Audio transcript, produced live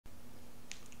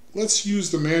let's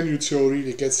use the man utility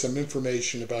to get some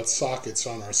information about sockets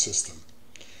on our system.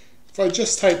 If I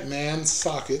just type man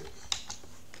socket,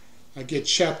 I get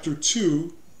chapter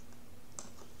 2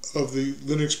 of the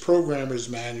Linux Programmer's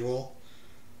Manual.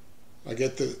 I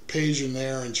get the page in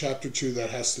there in chapter 2 that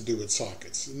has to do with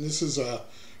sockets. And this is a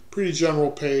pretty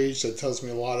general page that tells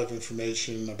me a lot of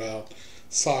information about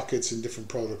sockets and different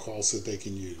protocols that they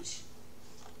can use.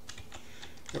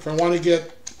 If I want to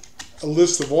get a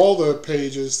list of all the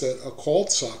pages that are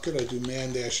called socket, I do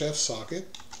man-f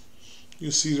socket.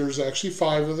 You'll see there's actually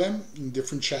 5 of them in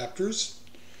different chapters.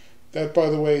 That, by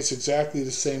the way, is exactly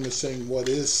the same as saying what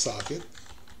is socket.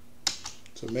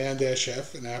 So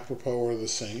man-f and apropos are the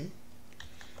same.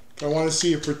 If I want to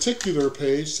see a particular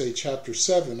page, say chapter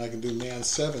 7, I can do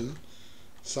man7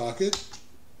 socket,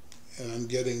 and I'm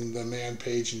getting the man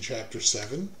page in chapter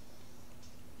 7,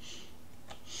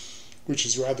 which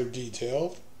is rather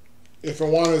detailed. If I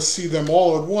want to see them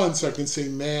all at once, I can say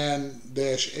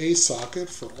man-a socket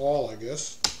for all, I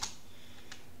guess.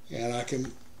 And I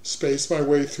can space my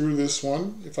way through this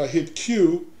one. If I hit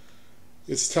Q,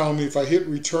 it's telling me if I hit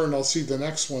return, I'll see the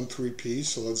next one 3P,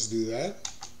 so let's do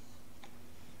that.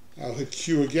 I'll hit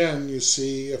Q again. You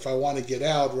see, if I want to get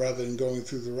out rather than going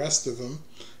through the rest of them,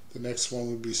 the next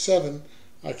one would be 7,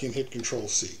 I can hit Control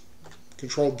C.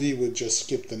 Control D would just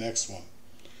skip the next one.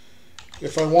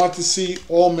 If I want to see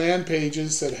all man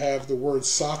pages that have the word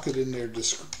socket in their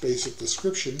basic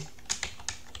description,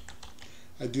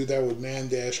 I do that with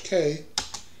man-K.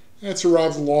 And it's a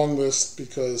rather long list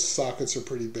because sockets are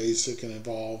pretty basic and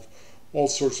involve all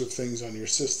sorts of things on your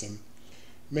system.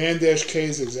 Man-K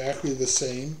is exactly the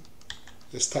same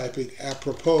as typing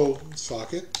apropos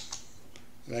socket,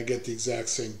 and I get the exact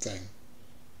same thing.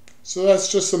 So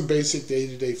that's just some basic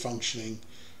day-to-day functioning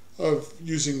of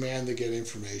using man to get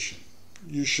information.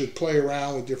 You should play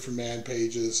around with different man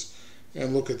pages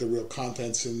and look at the real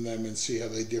contents in them and see how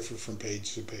they differ from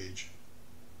page to page.